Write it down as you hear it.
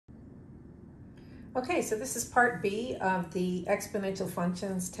Okay, so this is part B of the Exponential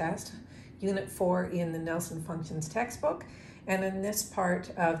Functions test, Unit 4 in the Nelson Functions textbook. And in this part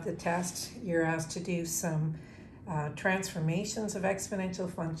of the test, you're asked to do some transformations of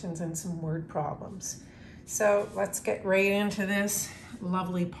exponential functions and some word problems. So let's get right into this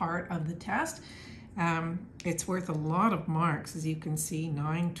lovely part of the test. It's worth a lot of marks, as you can see,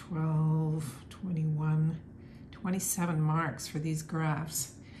 9, 12, 21, 27 marks for these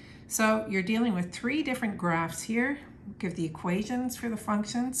graphs. So you're dealing with 3 different graphs here. Give the equations for the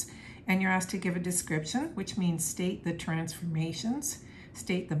functions, and you're asked to give a description, which means state the transformations,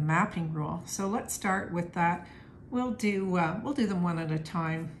 state the mapping rule. So let's start with that. We'll do them one at a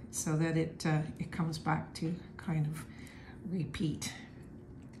time so that it comes back to kind of repeat.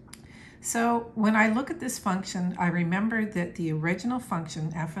 So when I look at this function, I remember that the original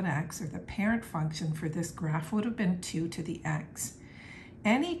function f of x, or the parent function for this graph, would have been 2 to the x.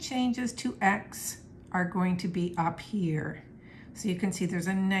 Any changes to x are going to be up here. So you can see there's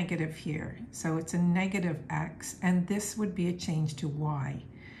a negative here. So it's a negative x, and this would be a change to y.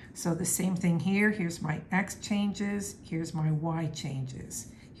 So the same thing here. Here's my x changes, here's my y changes.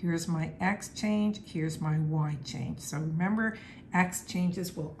 Here's my x change, here's my y change. So remember, x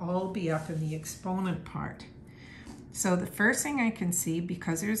changes will all be up in the exponent part. So the first thing I can see,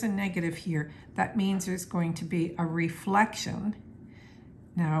 because there's a negative here, that means there's going to be a reflection.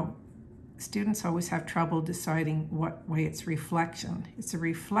 Now, students always have trouble deciding what way it's reflection. It's a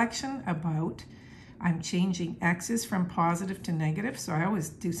reflection about, I'm changing x's from positive to negative, so I always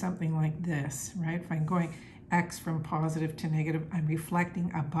do something like this, right? If I'm going x from positive to negative, I'm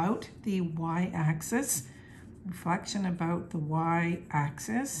reflecting about the y-axis, reflection about the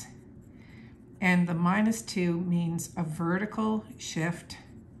y-axis, and the -2 means a vertical shift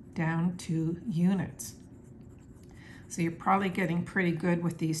down 2 units. So you're probably getting pretty good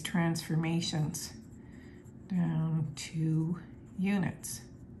with these transformations, down 2 units.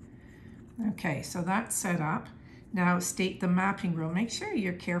 Okay, so that's set up. Now state the mapping rule. Make sure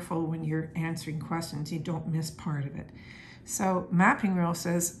you're careful when you're answering questions, you don't miss part of it. So mapping rule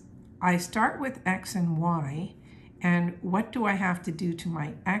says, I start with x and y, and what do I have to do to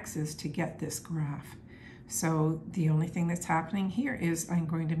my x's to get this graph? So the only thing that's happening here is I'm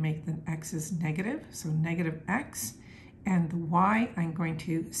going to make the x's negative, so negative x, and the y I'm going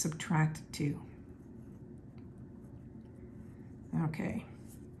to subtract 2. Okay.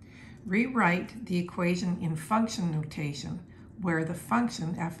 Rewrite the equation in function notation where the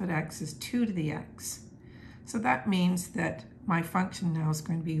function f of x is 2 to the x. So that means that my function now is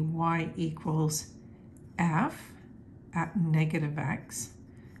going to be y equals f at negative x,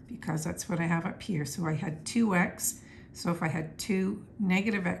 because that's what I have up here. So I had 2x, so if I had 2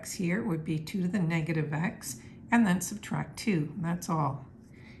 negative x here, it would be 2 to the negative x, and then subtract 2, that's all.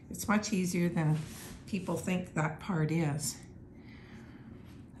 It's much easier than people think that part is.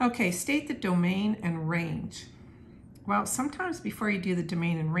 Okay, state the domain and range. Well, sometimes before you do the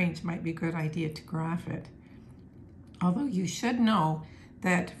domain and range, it might be a good idea to graph it. Although you should know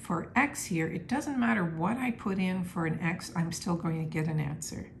that for x here, it doesn't matter what I put in for an x, I'm still going to get an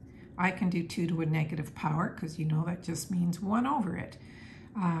answer. I can do 2 to a negative power, because you know that just means 1 over it.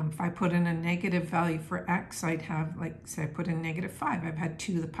 If I put in a negative value for x, I'd have, like, say I put in -5, I've had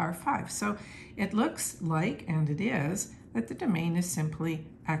 2 to the power 5. So it looks like, and it is, that the domain is simply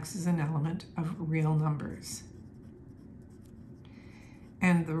x is an element of real numbers.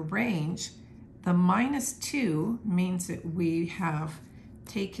 And the range, the -2 means that we have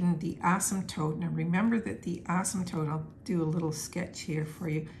taken the asymptote. Now remember that the asymptote, I'll do a little sketch here for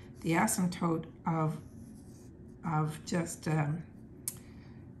you, the asymptote of just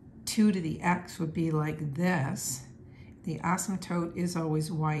 2 to the x would be like this. The asymptote is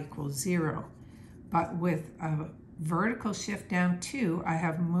always y equals 0. But with a vertical shift down 2, I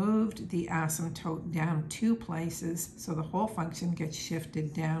have moved the asymptote down 2 places, so the whole function gets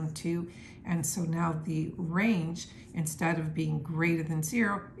shifted down 2, and so now the range, instead of being greater than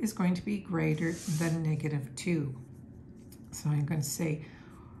 0, is going to be greater than -2. So I'm going to say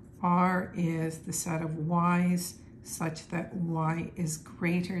R is the set of y's such that y is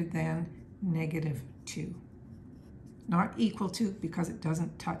greater than -2. Not equal to, because it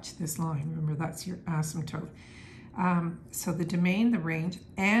doesn't touch this line. Remember, that's your asymptote. So the domain, the range,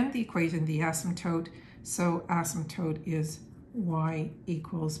 and the equation, the asymptote. So asymptote is y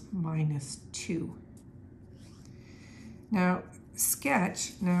equals -2. Now,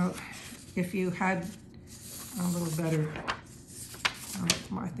 sketch. Now, if you had a little better,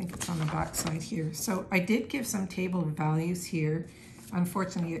 I think it's on the back side here. So I did give some table values here.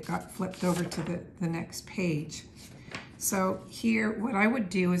 Unfortunately, it got flipped over to the next page. So here, what I would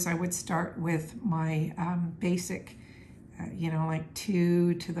do is I would start with my basic, like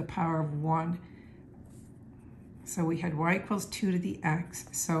 2 to the power of 1. So we had y equals 2 to the x.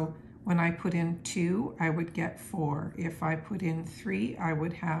 So when I put in 2, I would get 4. If I put in 3, I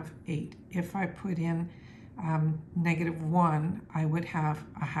would have 8. If I put in -1, I would have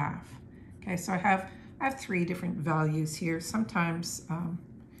a half. Okay, so I have 3 different values here. Sometimes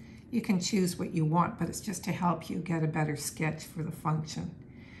you can choose what you want, but it's just to help you get a better sketch for the function.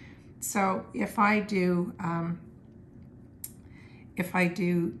 So if I do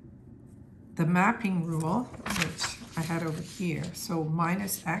the mapping rule, which I had over here, so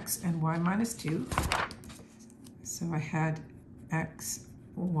minus x and y minus 2. So I had x,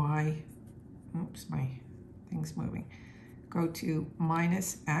 y, oops, my thing's moving. Go to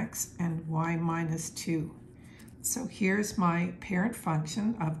minus x and y minus 2. So here's my parent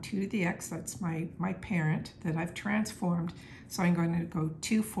function of 2 to the x. That's my parent that I've transformed. So I'm going to go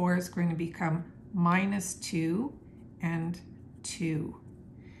 2, 4 is going to become minus 2 and 2.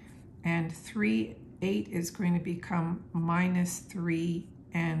 And 3, 8 is going to become minus 3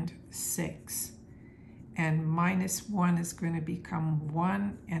 and 6. And minus 1 is going to become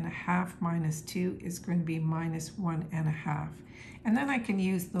 1.5 minus 2 is going to be minus 1.5. And then I can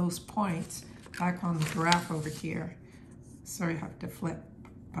use those points back on the graph over here. Sorry, I have to flip,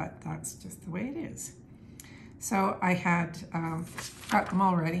 but that's just the way it is. So I had got them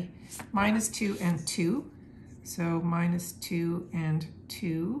already. Minus 2 and 2. So minus 2 and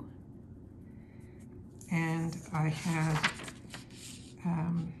 2. And I had,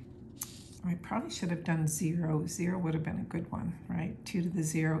 I probably should have done 0. 0 would have been a good one, right? 2 to the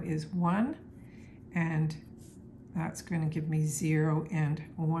 0 is 1. And that's going to give me 0, and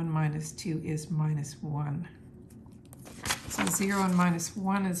 1 minus 2 is minus 1. So 0 and minus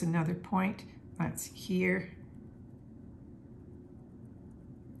 1 is another point. That's here.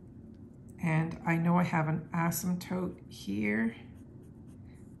 And I know I have an asymptote here.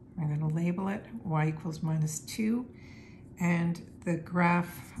 I'm going to label it y equals minus 2. And the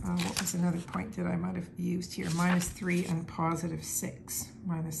graph, what was another point that I might have used here? Minus 3 and positive 6.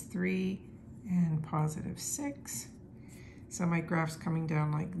 Minus 3 and positive 6. So my graph's coming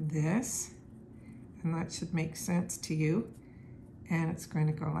down like this, and that should make sense to you. And it's going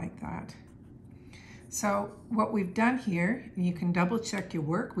to go like that. So what we've done here, you can double check your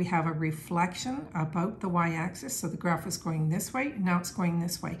work. We have a reflection about the y-axis. So the graph was going this way, now it's going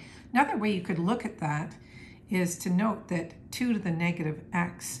this way. Another way you could look at that is to note that 2 to the negative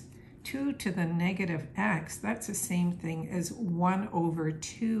x. 2 to the negative x, that's the same thing as 1 over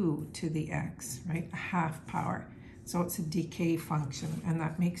 2 to the x, right? A half power. So it's a decay function, and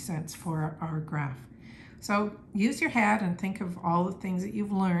that makes sense for our graph. So use your head and think of all the things that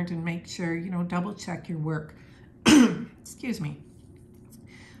you've learned and make sure, double check your work. Excuse me.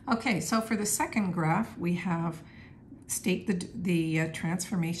 Okay, so for the second graph, we have state the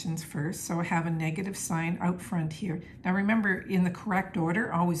transformations first. So I have a negative sign out front here. Now remember, in the correct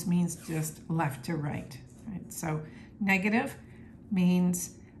order always means just left to right. Right? So negative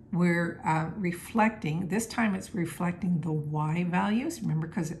means we're reflecting, this time it's reflecting the y values. Remember,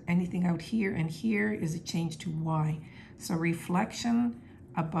 because anything out here and here is a change to y. So reflection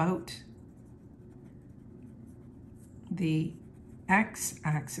about the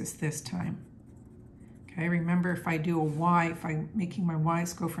x-axis this time. Okay, remember if I do a y, if I'm making my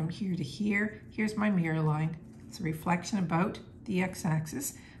y's go from here to here, here's my mirror line. It's a reflection about the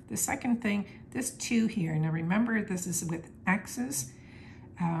x-axis. The second thing, this 2 here, now remember this is with x's.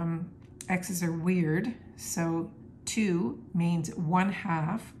 X's are weird, so 2 means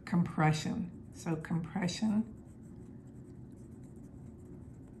 1/2 compression. So compression,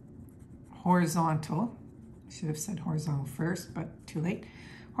 horizontal, should have said horizontal first, but too late.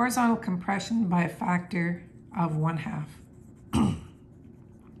 Horizontal compression by a factor of 1/2. I'm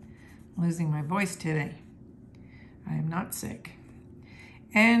losing my voice today. I am not sick.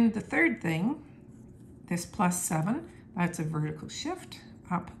 And the third thing, this plus 7, that's a vertical shift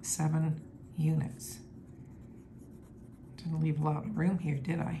up 7 units. Didn't leave a lot of room here,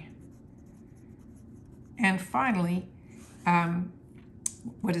 did I? And finally,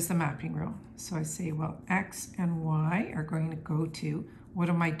 what is the mapping rule? So I say, well, x and y are going to go to, what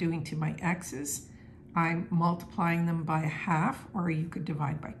am I doing to my x's? I'm multiplying them by 1/2, or you could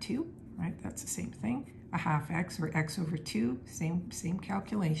divide by 2, right? That's the same thing. 1/2 x, or x over 2, same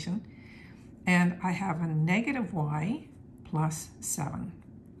calculation. And I have a negative y plus 7.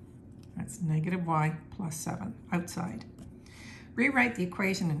 That's negative y plus 7 outside. Rewrite the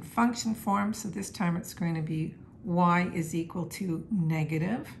equation in function form. So this time it's going to be y is equal to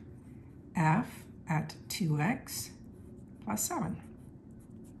negative f at 2x plus 7.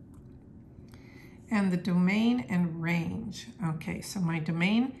 And the domain and range. Okay, so my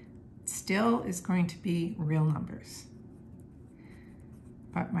domain still is going to be real numbers.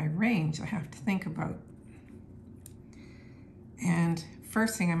 But my range I have to think about. And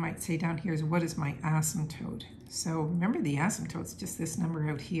first thing I might say down here is, what is my asymptote? So remember, the asymptote's just this number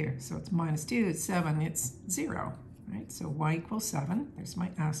out here. So it's minus 2, it's 7, it's 0. Right? So y equals 7. There's my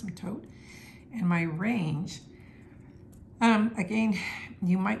asymptote. And my range, again,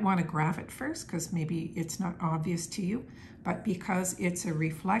 you might want to graph it first because maybe it's not obvious to you. But because it's a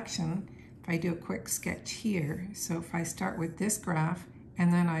reflection, if I do a quick sketch here, so if I start with this graph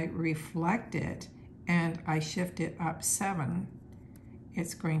and then I reflect it and I shift it up 7,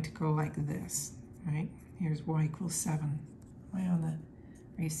 it's going to go like this, right? Here's y equals 7. Are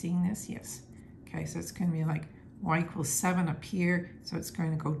you seeing this? Yes. Okay, so it's going to be like y equals 7 up here, so it's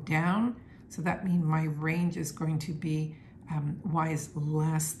going to go down. So that means my range is going to be y is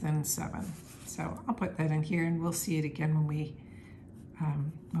less than 7. So I'll put that in here, and we'll see it again when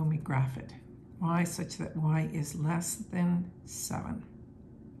we graph it. Y such that y is less than 7.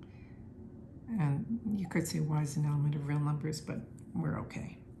 And you could say y is an element of real numbers, but we're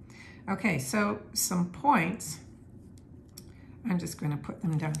okay. Okay, so some points. I'm just going to put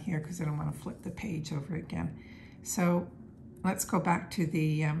them down here because I don't want to flip the page over again. So let's go back to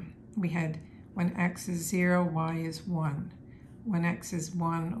the, we had when x is 0, y is 1. When x is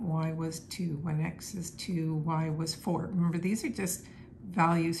 1, y was 2. When x is 2, y was 4. Remember, these are just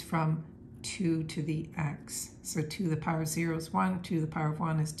values from 2 to the x. So 2 to the power of 0 is 1, 2 to the power of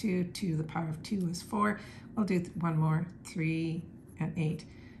 1 is 2, 2 to the power of 2 is 4. We'll do one more, 3 and 8.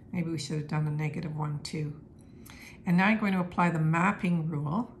 Maybe we should have done a negative 1 too. And now I'm going to apply the mapping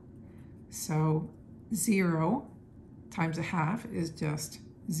rule. So 0 times a half is just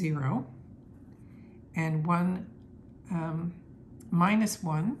 0. And 1 minus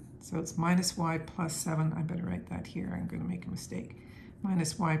 1, so it's minus y plus 7. I better write that here. I'm going to make a mistake.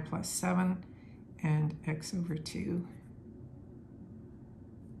 Minus y plus 7 and x over 2.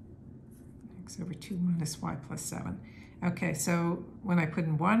 X over 2 minus y plus 7. Okay, so when I put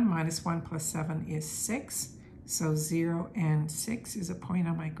in 1, minus 1 plus 7 is 6. So 0 and 6 is a point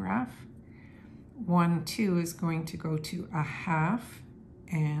on my graph. 1, 2 is going to go to a half,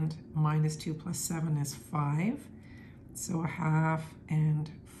 and minus 2 plus 7 is 5. So a half and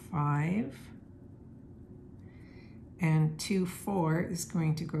 5. And 2, 4 is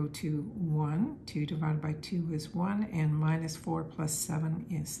going to go to 1. 2 divided by 2 is 1, and minus 4 plus 7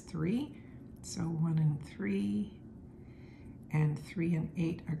 is 3. So 1 and 3. And 3 and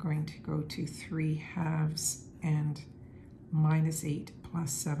 8 are going to go to 3 halves, and minus 8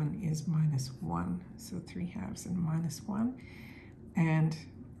 plus 7 is minus 1. So 3 halves and minus 1. And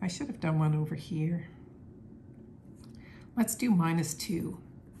I should have done one over here. Let's do minus 2.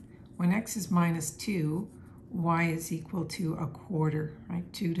 When x is minus 2, y is equal to a quarter,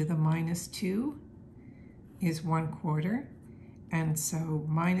 right? 2 to the minus 2 is 1/4. And so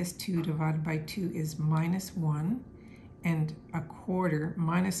minus 2 divided by 2 is minus 1. And a quarter,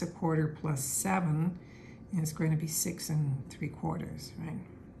 minus a quarter plus 7 is going to be 6 3/4, right?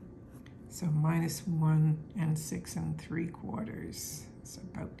 So minus 1 and 6 3/4. It's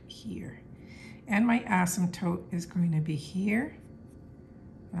about here. And my asymptote is going to be here.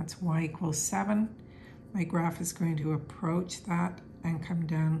 That's y equals 7. My graph is going to approach that and come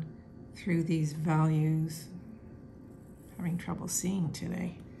down through these values. Having trouble seeing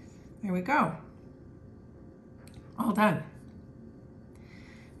today. There we go. All done.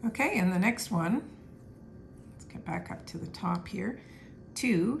 Okay, and the next one, let's get back up to the top here.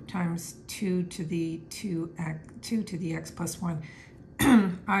 2 times 2 to the 2 to the x plus 1.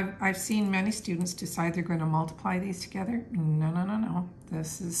 I've seen many students decide they're going to multiply these together. No.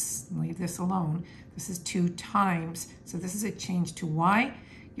 Leave this alone. This is 2 times. So this is a change to y.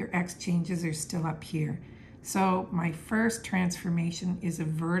 Your x changes are still up here. So my first transformation is a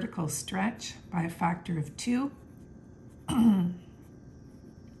vertical stretch by a factor of 2.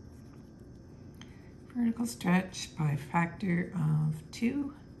 Vertical stretch by a factor of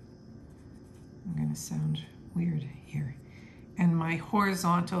 2. I'm going to sound weird here. And my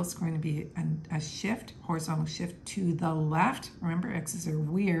horizontal is going to be a shift, horizontal shift to the left. Remember, x's are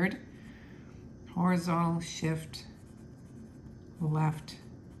weird. Horizontal shift left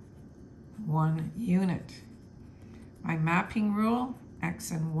 1 unit. My mapping rule,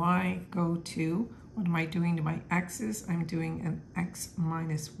 x and y go to, what am I doing to my x's? I'm doing an x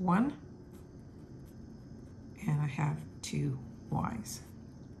minus 1. And I have 2 y's.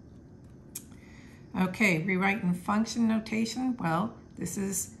 Okay, rewriting function notation. Well, this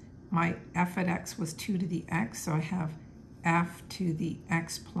is my f at x was 2 to the x, so I have f to the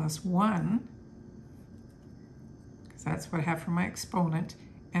x plus 1, because that's what I have for my exponent,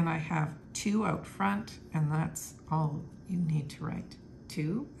 and I have 2 out front, and that's all you need to write,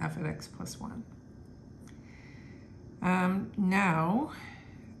 2 f at x plus 1. Now,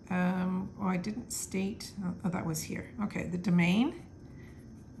 oh, I didn't state, oh, that was here. Okay, the domain,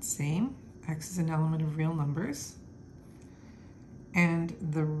 same, x is an element of real numbers. And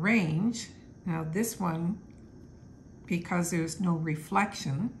the range, now this one, because there's no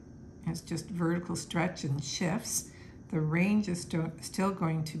reflection, it's just vertical stretch and shifts, the range is still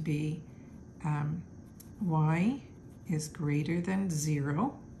going to be y is greater than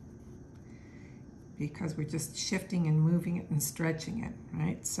 0, because we're just shifting and moving it and stretching it,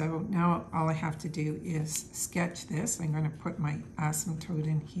 right? So now all I have to do is sketch this. I'm going to put my asymptote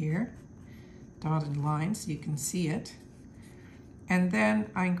in here, dotted line, so you can see it. And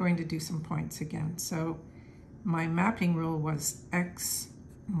then I'm going to do some points again. So my mapping rule was x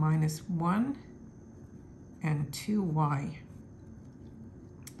minus 1 and 2y.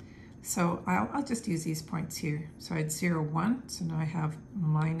 So I'll just use these points here. So I had 0, 1, so now I have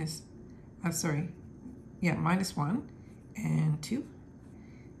minus 1 and 2,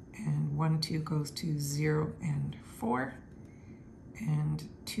 and 1, 2 goes to 0 and 4, and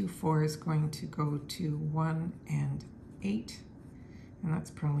 2, 4 is going to go to 1 and 8, and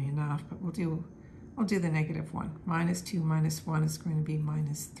that's probably enough, but we'll do the negative 1. Minus 2 minus 1 is going to be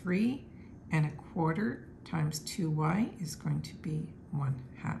minus 3, and 1/4 times 2y is going to be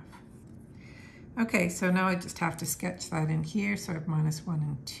 1/2. Okay, so now I just have to sketch that in here. So I have minus 1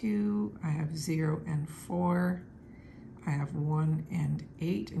 and 2, I have 0 and 4, I have 1 and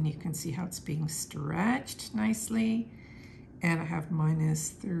 8, and you can see how it's being stretched nicely. And I have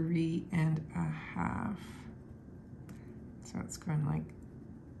minus 3 and 1/2. So it's going like,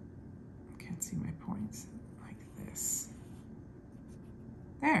 I can't see my points, like this.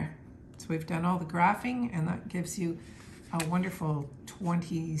 There. So we've done all the graphing, and that gives you a wonderful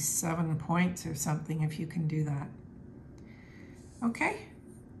 27 points or something if you can do that. Okay,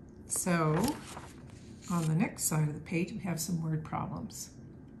 so on the next side of the page we have some word problems.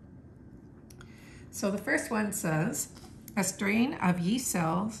 So the first one says, a strain of yeast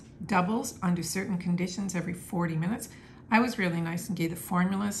cells doubles under certain conditions every 40 minutes. I was really nice and gave the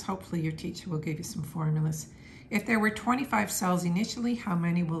formulas. Hopefully your teacher will give you some formulas. If there were 25 cells initially, how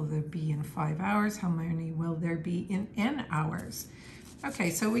many will there be in 5 hours? How many will there be in n hours? Okay,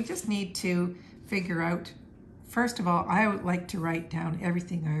 so we just need to figure out, first of all, I would like to write down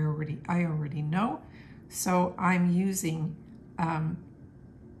everything I already know. So I'm using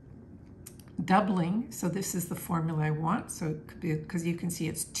doubling. So this is the formula I want. So it could be, because you can see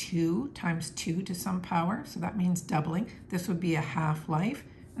it's 2 times 2 to some power. So that means doubling. This would be a half-life,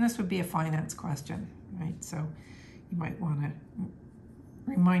 and this would be a finance question. Right, so you might want to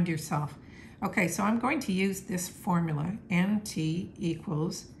remind yourself. Okay, so I'm going to use this formula, nt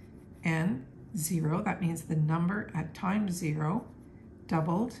equals n0. That means the number at time 0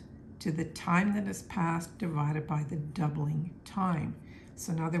 doubled to the time that has passed divided by the doubling time.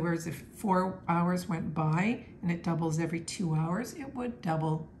 So in other words, if 4 hours went by and it doubles every 2 hours, it would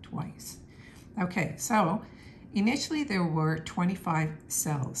double twice. Okay, so initially there were 25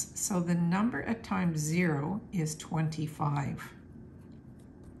 cells, so the number at time 0 is 25.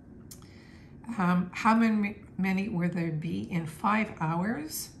 How many will there be in 5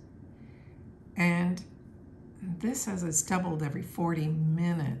 hours? And this says it's doubled every 40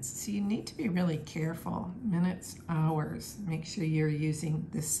 minutes, so you need to be really careful. Minutes, hours, make sure you're using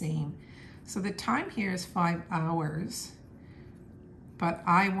the same. So the time here is 5 hours. But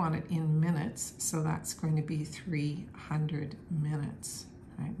I want it in minutes, so that's going to be 300 minutes.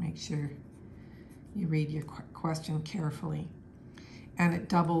 Right? Make sure you read your question carefully. And it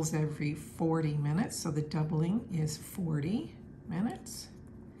doubles every 40 minutes, so the doubling is 40 minutes.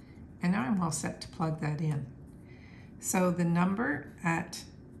 And now I'm all set to plug that in. So the number at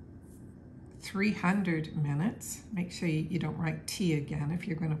 300 minutes, make sure you don't write t again if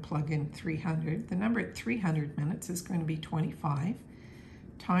you're going to plug in 300. The number at 300 minutes is going to be 25.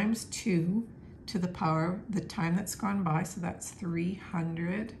 Times 2 to the power of the time that's gone by, so that's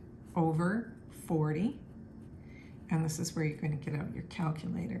 300 over 40. And this is where you're going to get out your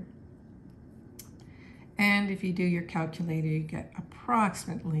calculator. And if you do your calculator, you get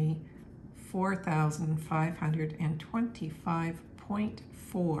approximately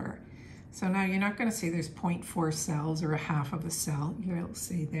 4,525.4. So now you're not going to say there's 0.4 cells or a half of a cell. You'll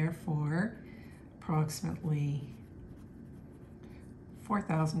say therefore approximately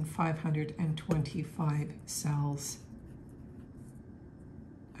 4,525 cells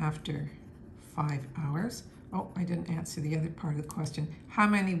after 5 hours. Oh, I didn't answer the other part of the question. How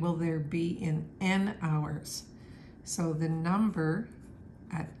many will there be in n hours? So the number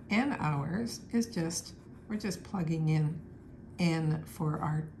at n hours is just, we're just plugging in n for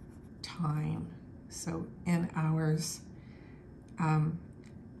our time. So n hours, n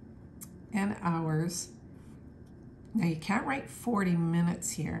hours. Now you can't write 40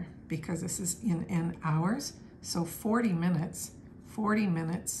 minutes here because this is in n hours. So 40 minutes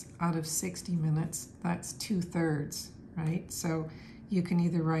out of 60 minutes, that's 2/3, right? So you can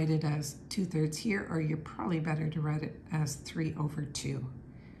either write it as 2/3 here, or you're probably better to write it as 3/2.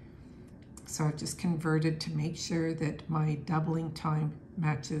 So I've just converted to make sure that my doubling time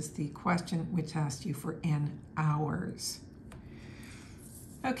matches the question, which asked you for n hours.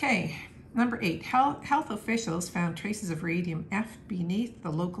 Okay, number 8, health officials found traces of radium F beneath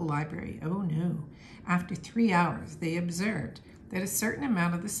the local library. Oh no. After 3 hours, they observed that a certain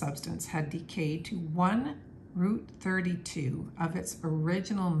amount of the substance had decayed to 1√32 of its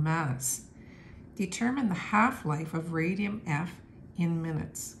original mass. Determine the half-life of radium F in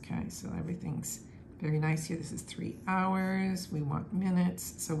minutes. Okay, so everything's very nice here. This is 3 hours. We want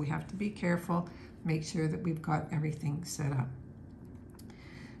minutes, so we have to be careful, make sure that we've got everything set up.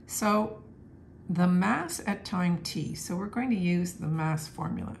 So the mass at time t, so we're going to use the mass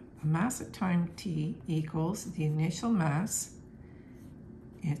formula. The mass at time t equals the initial mass,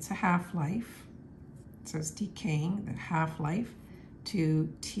 it's a half-life, so it's decaying, the half-life, to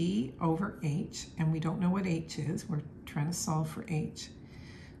t over h, and we don't know what h is, we're trying to solve for h.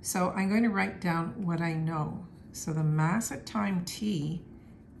 So I'm going to write down what I know. So the mass at time t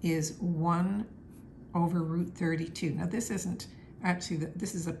is 1/√32. Now this isn't actually,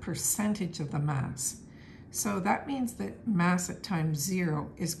 this is a percentage of the mass. So that means that mass at time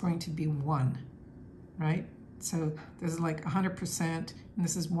 0 is going to be 1, right? So this is like 100%, and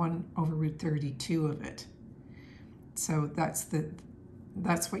this is 1/√32 of it. So that's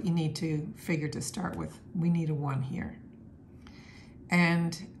what you need to figure to start with. We need a 1 here.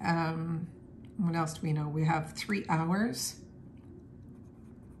 And what else do we know? We have 3 hours.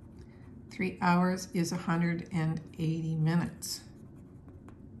 3 hours is 180 minutes.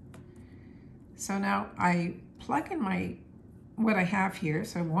 So now I plug in what I have here.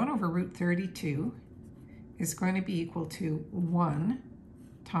 So 1/√32 is going to be equal to 1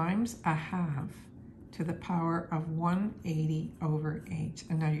 times a half to the power of 180 over h.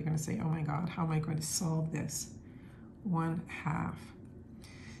 And now you're going to say, oh my God, how am I going to solve this? 1/2.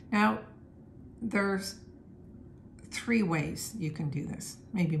 Now, there's 3 ways you can do this,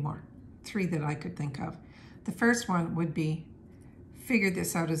 maybe more. 3 that I could think of. The first one would be figure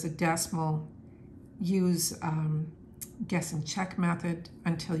this out as a decimal, use guess and check method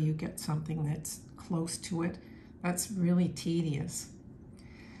until you get something that's close to it. That's really tedious.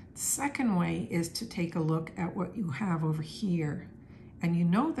 The second way is to take a look at what you have over here. And you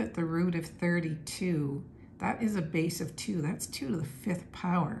know that the root of 32, that is a base of 2. That's 2 to the 5th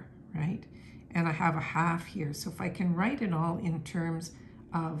power, right? And I have a half here. So if I can write it all in terms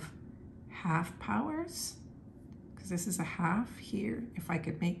of half powers, because this is a half here, if I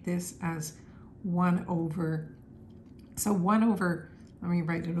could make this as 1 over, so 1 over, let me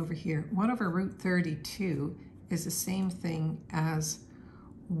write it over here, 1/√32 is the same thing as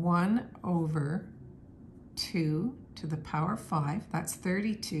 1/2 to the power 5, that's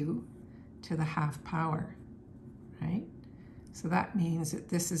 32 to the half power, right? So that means that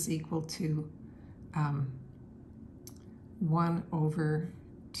this is equal to 1/2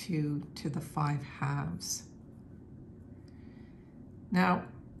 to the 5/2. Now,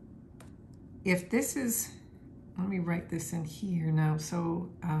 if this is, let me write this in here now.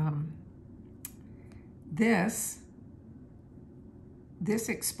 So this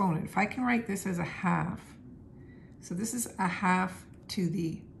exponent, if I can write this as a half, so this is a half to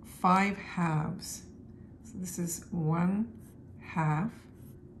the 5/2. So this is 1/2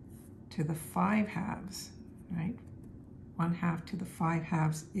 to the 5/2, right? 1/2 to the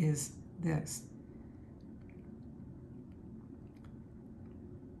 5/2 is this.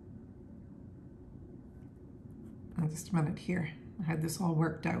 Just a minute here. I had this all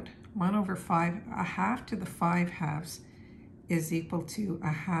worked out. 1/5, a half to the 5/2 is equal to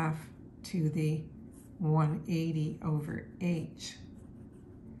a half to the 180 over h.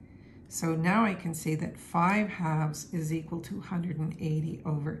 So now I can say that 5/2 is equal to 180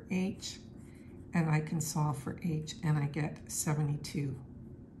 over h, and I can solve for h, and I get 72.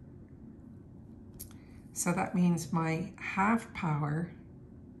 So that means my half power,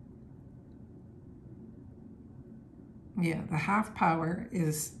 the half power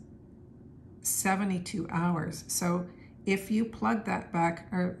is 72 hours. So if you plug that back,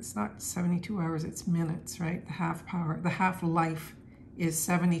 or it's not 72 hours, it's minutes, right? The half power, the half life is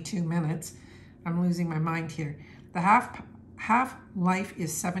 72 minutes. I'm losing my mind here. The half life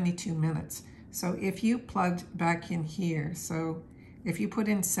is 72 minutes. So if you plugged back in here, so if you put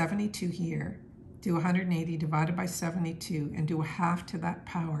in 72 here, do 180 divided by 72 and do a half to that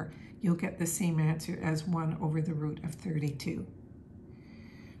power, you'll get the same answer as 1 over the root of 32.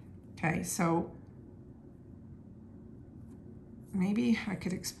 Okay, so maybe I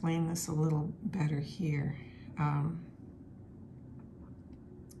could explain this a little better here. I'm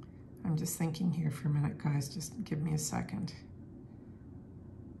just thinking here for a minute, guys. Just give me a second.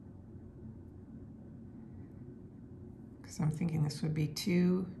 Because I'm thinking this would be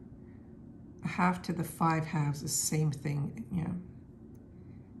 2, a half to the 5 halves is the same thing, yeah.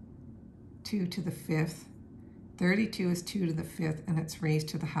 2 to the 5th. 32 is 2 to the 5th, and it's raised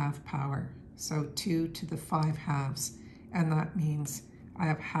to the half power. So 2 to the 5 halves. And that means I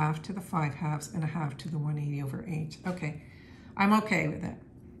have half to the 5 halves and a half to the 180 over h. Okay, I'm okay with it.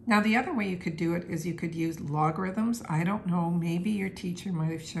 Now the other way you could do it is you could use logarithms. I don't know, maybe your teacher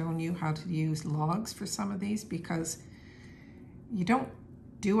might have shown you how to use logs for some of these, because you don't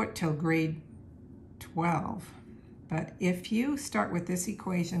do it till grade 12. But if you start with this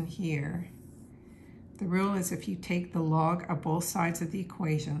equation here, the rule is if you take the log of both sides of the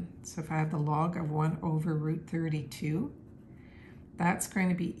equation, so if I have the log of 1 over root 32, that's going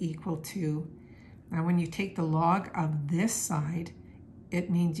to be equal to, now when you take the log of this side, it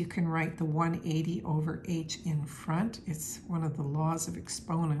means you can write the 180 over h in front. It's one of the laws of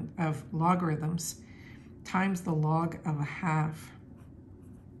logarithms, times the log of a half.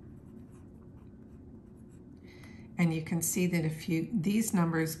 And you can see that if these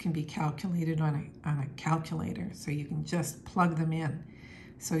numbers can be calculated on a calculator, so you can just plug them in.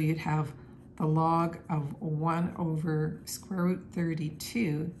 So you'd have the log of 1 over square root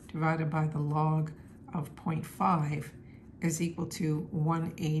 32 divided by the log of 0.5 is equal to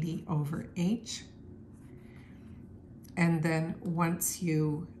 180 over h. And then once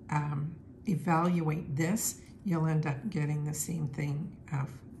you evaluate this, you'll end up getting the same thing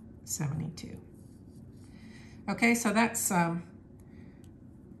of 72. Okay, so that's,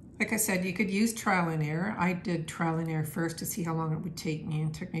 like I said, you could use trial and error. I did trial and error first to see how long it would take me, and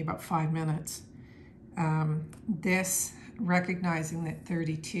it took me about 5 minutes. This, recognizing that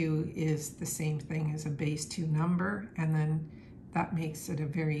 32 is the same thing as a base 2 number, and then that makes it a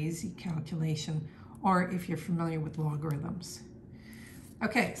very easy calculation, or if you're familiar with logarithms.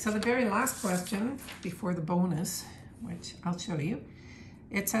 Okay, so the very last question before the bonus, which I'll show you,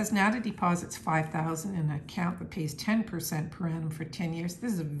 it says NADA deposits $5,000 in an account that pays 10% per annum for 10 years.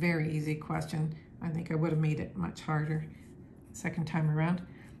 This is a very easy question. I think I would have made it much harder second time around.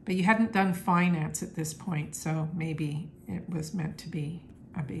 But you hadn't done finance at this point, so maybe it was meant to be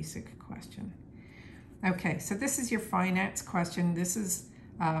a basic question. Okay, so this is your finance question. This is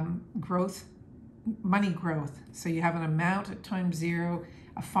growth, money growth. So you have an amount at time 0,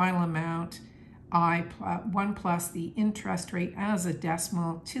 a final amount, 1 plus the interest rate as a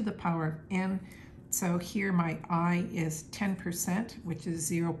decimal to the power of n. So here my I is 10%, which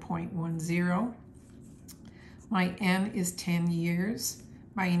is 0.10. My n is 10 years.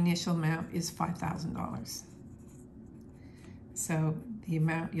 My initial amount is $5,000. So the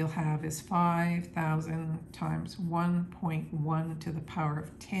amount you'll have is 5,000 times 1.1 to the power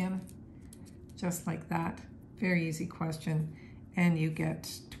of 10, just like that. Very easy question. And you get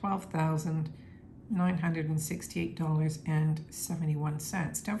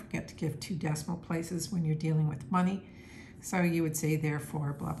 $12,968.71. Don't forget to give 2 decimal places when you're dealing with money. So you would say,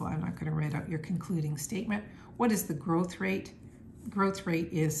 therefore, blah, blah. I'm not going to write out your concluding statement. What is the growth rate? Growth rate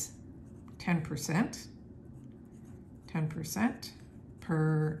is 10%. 10%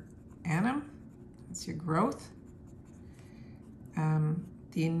 per annum. That's your growth.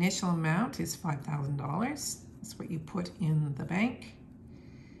 The initial amount is $5,000. That's what you put in the bank.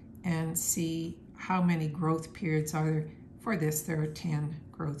 And see how many growth periods are there. For this, there are 10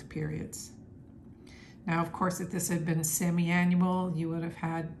 growth periods. Now, of course, if this had been semi-annual, you would have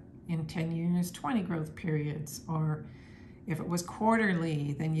had in 10 years 20 growth periods. Or if it was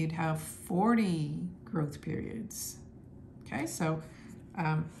quarterly, then you'd have 40 growth periods. Okay, so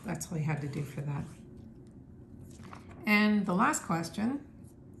that's all you had to do for that. And the last question,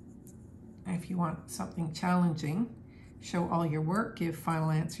 if you want something challenging, show all your work, give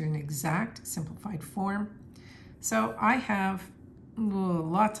final answer in exact, simplified form. So I have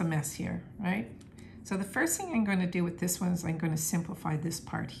lots of mess here, right? So the first thing I'm going to do with this one is I'm going to simplify this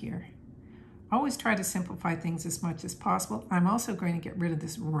part here. Always try to simplify things as much as possible. I'm also going to get rid of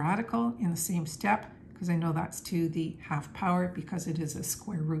this radical in the same step, because I know that's to the half power because it is a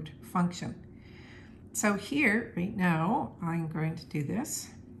square root function. So here, right now, I'm going to do this,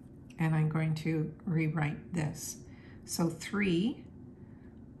 and I'm going to rewrite this. So 3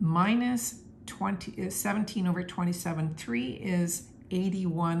 minus 20 is 17 over 27. 3 is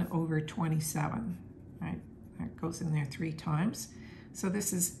 81 over 27, right? That goes in there 3 times. So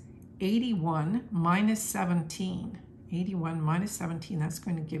this is 81 minus 17. 81 minus 17, that's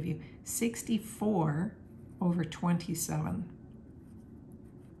going to give you 64 over 27.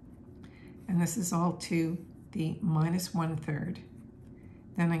 And this is all to the minus 1/3.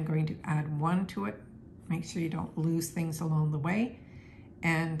 Then I'm going to add 1 to it. Make sure you don't lose things along the way.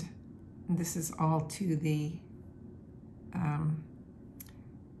 And this is all to the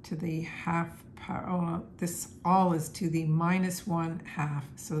half power. Oh, no, this all is to the minus 1/2.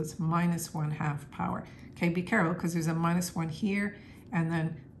 So it's minus 1/2 power. Okay, be careful because there's a minus 1 here, and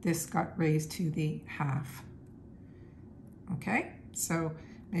then this got raised to the half. Okay, so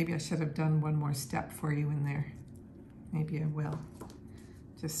maybe I should have done one more step for you in there. Maybe I will.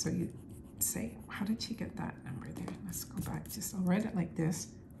 Just so you say, how did she get that number there? Let's go back. Just I'll write it like this,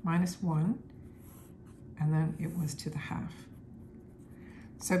 minus 1, and then it was to the half.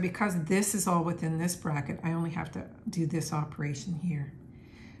 So because this is all within this bracket, I only have to do this operation here.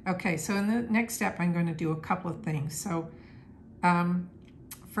 Okay, so in the next step, I'm going to do a couple of things. So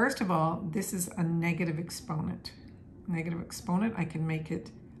first of all, this is a negative exponent. Negative exponent, I can make it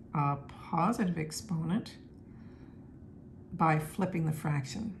a positive exponent by flipping the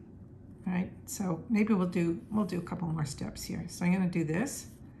fraction. All right, so maybe we'll do a couple more steps here. So I'm going to do this,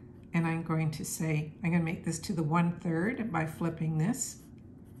 and I'm going to say, I'm going to make this to the 1/3 by flipping this.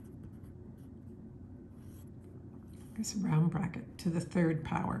 It's a round bracket to the 3rd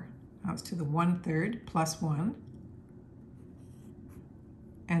power. Now it's to the 1/3 plus 1.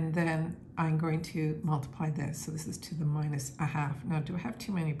 And then I'm going to multiply this. So this is to the minus 1/2. Now, do I have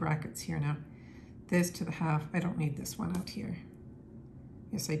too many brackets here now? This to the half. I don't need this one out here.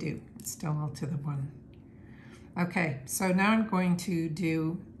 Yes, I do. It's still all to the 1. Okay, so now I'm going to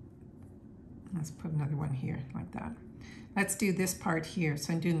do, let's put another one here like that. Let's do this part here.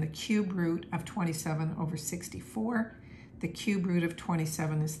 So I'm doing the cube root of 27 over 64. The cube root of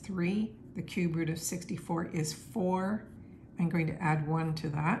 27 is 3. The cube root of 64 is 4. I'm going to add 1 to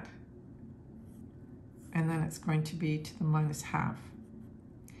that. And then it's going to be to the minus 1/2.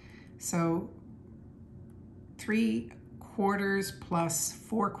 So 3/4 plus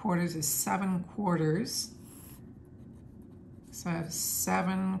 4/4 is 7/4. So I have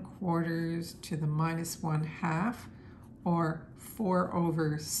 7/4 to the minus 1/2, or 4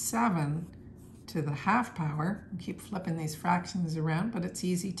 over 7 to the half power. I keep flipping these fractions around, but it's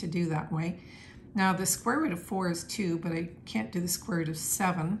easy to do that way. Now the square root of 4 is 2, but I can't do the square root of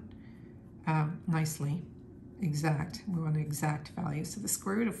 7 nicely. Exact. We want an exact value. So the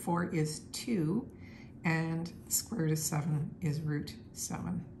square root of 4 is 2, and the square root of 7 is root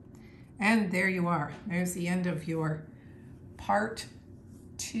 7. And there you are. There's the end of your part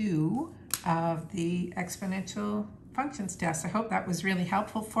 2 of the exponential functions test. I hope that was really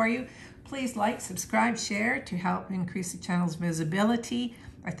helpful for you. Please like, subscribe, share to help increase the channel's visibility.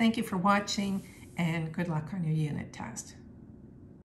 I thank you for watching, and good luck on your unit test.